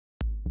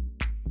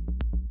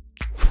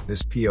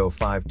This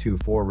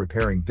P0524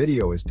 repairing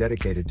video is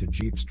dedicated to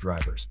Jeep's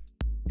drivers.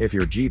 If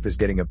your Jeep is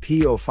getting a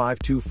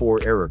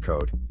P0524 error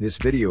code, this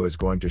video is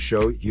going to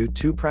show you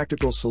 2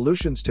 practical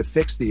solutions to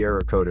fix the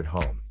error code at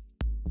home.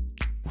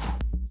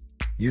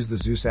 Use the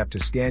Zeus app to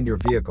scan your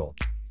vehicle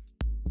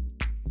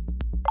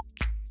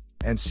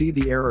and see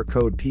the error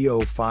code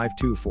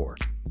P0524.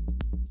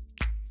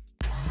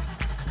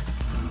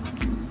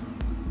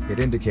 It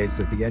indicates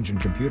that the engine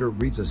computer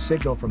reads a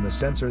signal from the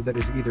sensor that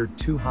is either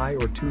too high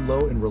or too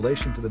low in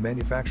relation to the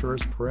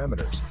manufacturer's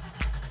parameters.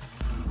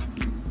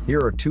 Here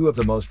are 2 of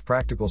the most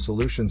practical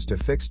solutions to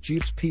fix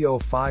Jeep's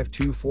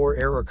P0524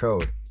 error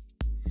code.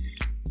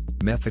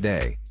 Method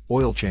A: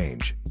 oil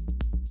change.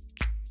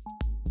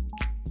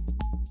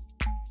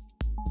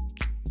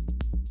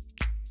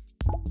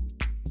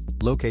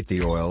 Locate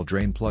the oil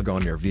drain plug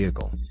on your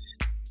vehicle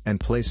and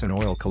place an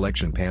oil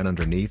collection pan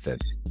underneath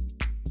it.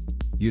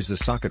 Use the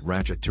socket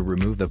ratchet to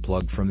remove the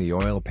plug from the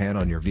oil pan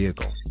on your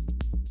vehicle.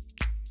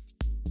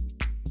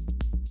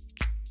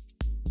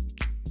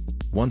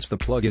 Once the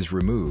plug is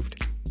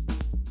removed,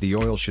 the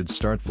oil should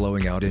start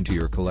flowing out into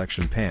your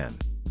collection pan.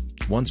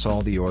 Once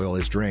all the oil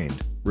is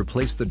drained,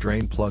 replace the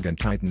drain plug and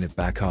tighten it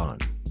back on.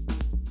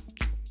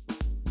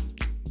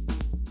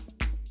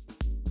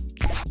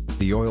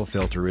 The oil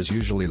filter is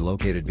usually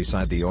located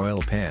beside the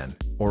oil pan,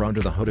 or under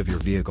the hood of your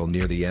vehicle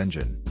near the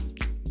engine.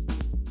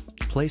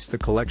 Place the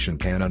collection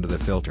pan under the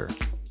filter.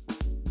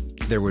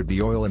 There would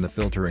be oil in the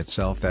filter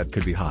itself that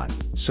could be hot,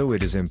 so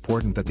it is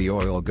important that the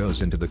oil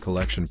goes into the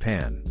collection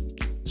pan.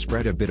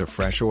 Spread a bit of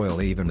fresh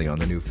oil evenly on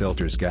the new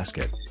filter's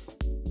gasket.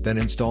 Then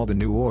install the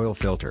new oil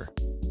filter.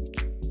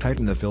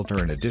 Tighten the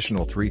filter an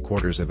additional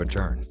 3/4 of a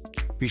turn.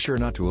 Be sure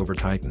not to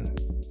over-tighten.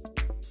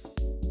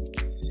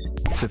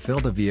 To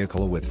fill the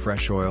vehicle with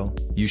fresh oil,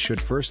 you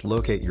should first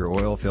locate your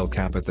oil fill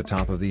cap at the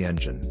top of the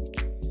engine.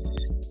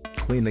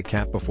 Clean the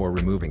cap before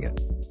removing it.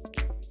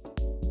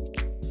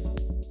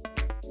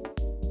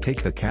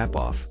 Take the cap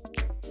off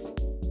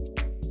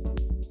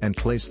and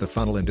place the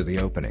funnel into the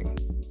opening.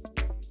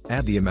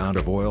 Add the amount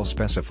of oil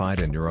specified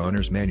in your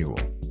owner's manual,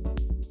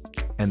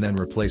 and then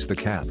replace the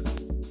cap.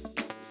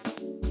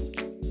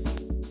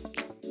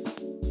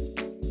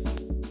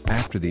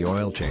 After the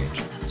oil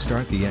change,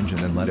 start the engine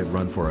and let it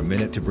run for a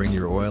minute to bring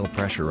your oil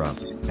pressure up,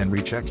 and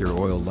recheck your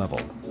oil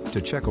level. To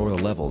check oil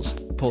levels,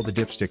 pull the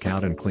dipstick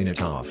out and clean it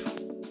off.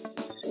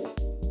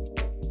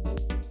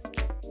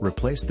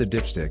 Replace the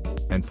dipstick,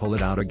 and pull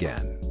it out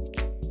again.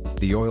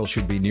 The oil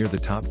should be near the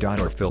top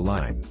dot or fill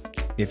line.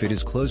 If it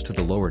is close to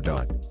the lower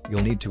dot,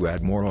 you'll need to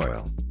add more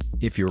oil.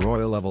 If your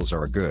oil levels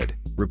are good,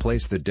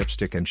 replace the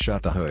dipstick and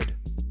shut the hood.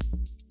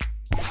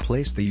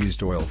 Place the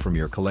used oil from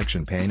your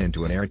collection pan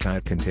into an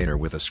airtight container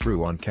with a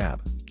screw-on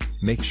cap.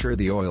 Make sure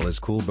the oil is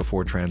cool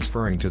before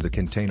transferring to the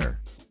container.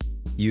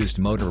 Used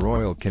motor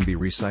oil can be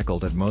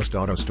recycled at most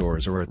auto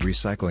stores or at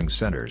recycling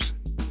centers.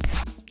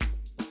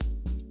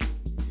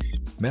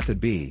 Method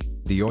B: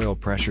 the oil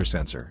pressure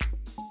sensor.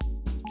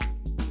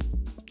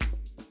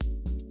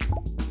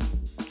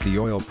 The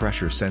oil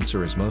pressure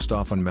sensor is most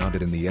often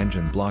mounted in the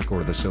engine block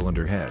or the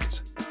cylinder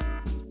heads.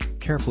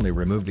 Carefully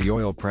remove the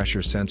oil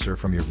pressure sensor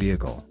from your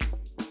vehicle.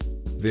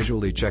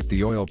 Visually check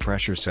the oil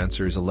pressure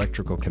sensor's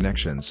electrical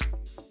connections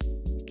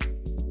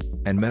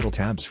and metal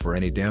tabs for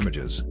any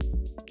damages.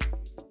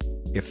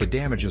 If the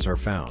damages are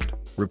found,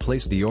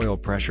 replace the oil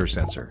pressure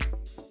sensor.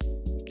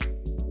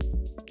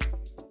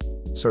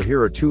 So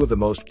here are 2 of the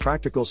most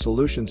practical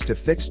solutions to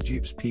fix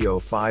Jeep's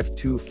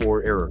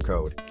P0524 error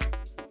code.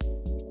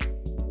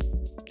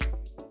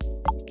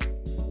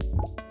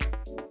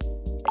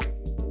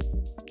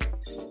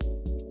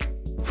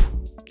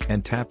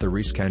 And tap the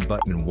rescan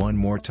button one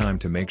more time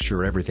to make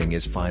sure everything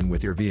is fine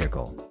with your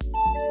vehicle.